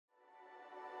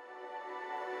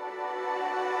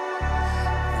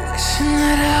Wishing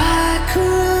that I could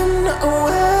run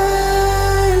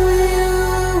away with you.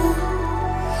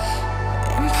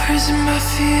 Imprisoned by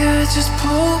fear, just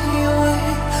pull me away,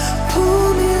 pull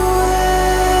me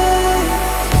away.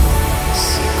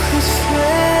 Secret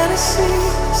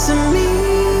fantasies of me.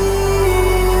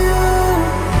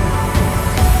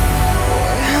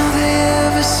 Will they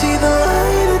ever see the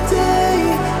light of day,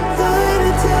 light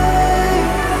of day?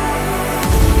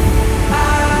 I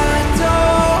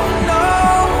don't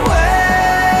know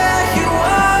where you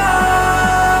are,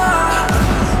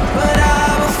 but I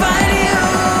will find you.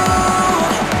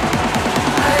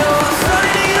 I will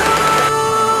find you.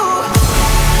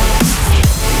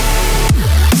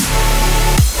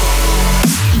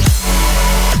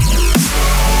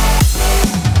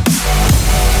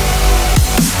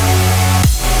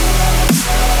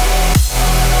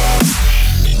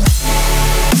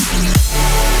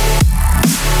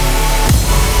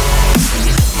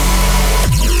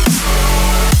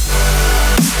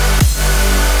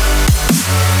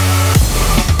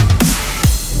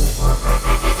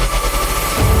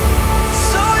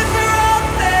 So if you're out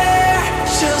there,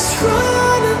 just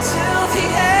run until the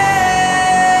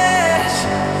edge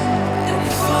and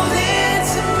fall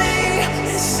into me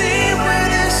and see where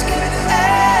this could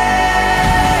end.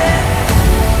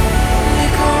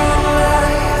 Make our own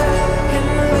life and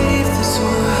leave this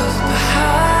world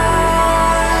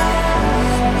behind.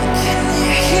 Can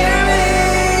you hear me?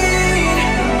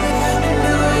 And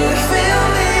do you feel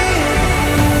me?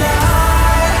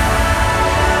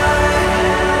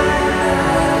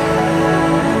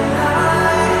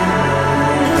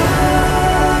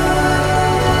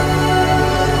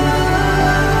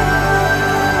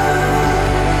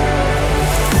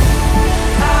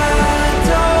 I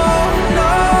don't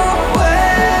know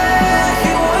where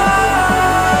you are,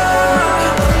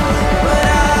 but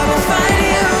I will find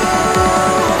you.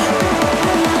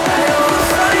 I will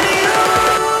find you.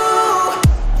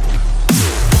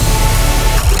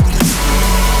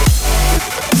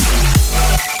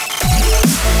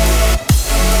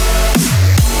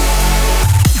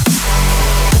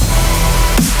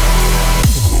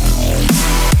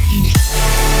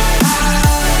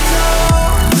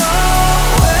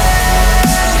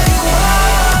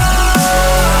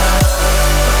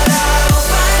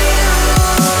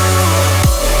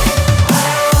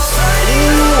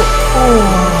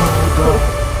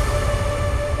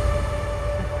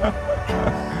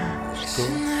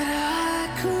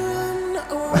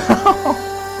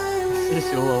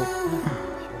 Здесь лол.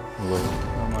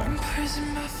 Нормально.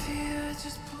 Imprisoned by fear,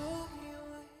 just pull me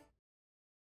away.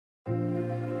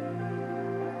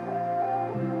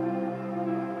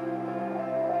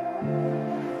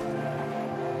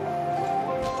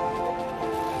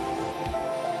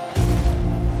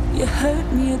 You hurt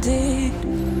me, you did,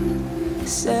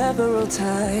 several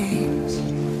times.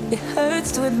 It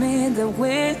hurts to admit that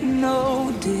we're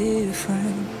no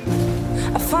different.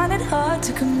 I find it hard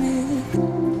to commit,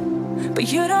 but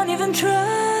you don't even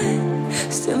try.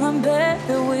 Still I'm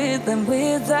better with than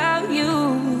without you.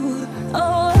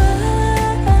 Oh,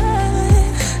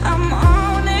 I'm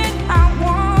on it, I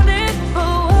want it,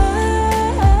 but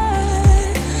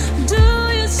why do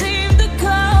you seem to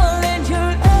call it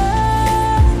your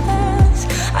eyes?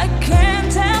 I can't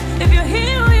tell if you're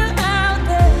here or you're out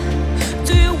there.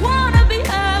 Do you wanna be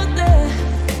out there?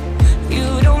 You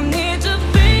don't need to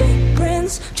be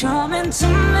Prince Charming to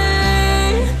me.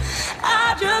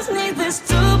 I just need this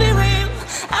to be real.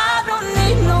 I don't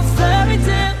need no fairy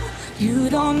tale. You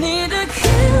don't need to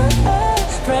kill a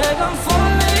dragon for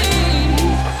me.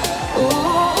 Ooh,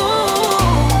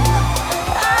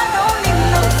 I don't need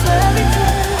no fairy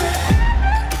tale.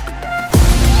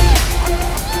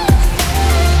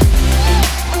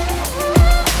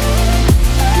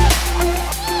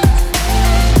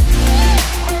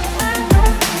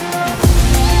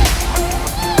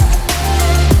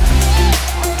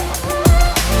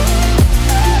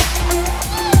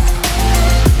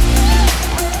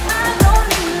 I don't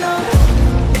need no.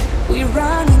 We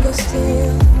run and go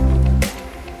still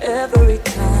every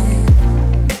time.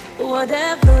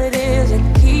 Whatever it is, and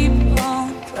keep on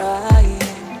trying.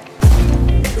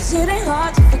 'Cause it ain't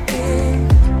hard to forgive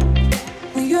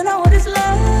when you know what it's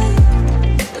like.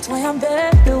 That's why I'm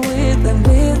better with than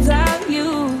without you.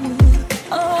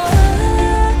 Oh,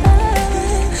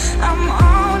 I'm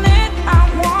on it, I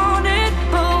want it,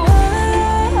 but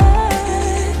why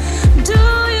do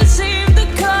you seem to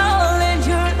call it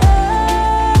your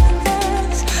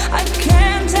eyes? I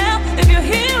can't tell if you're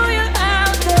here or you're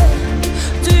out there.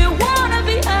 Do you wanna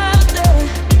be out there?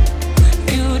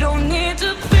 You don't need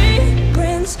to be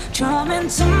Prince Charming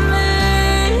to me.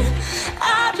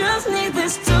 I just need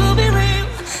this to be real.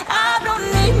 I don't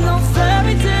need no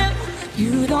fairy tale.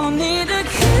 You don't need a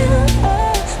killer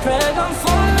dragon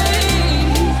for me.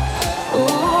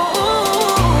 Ooh.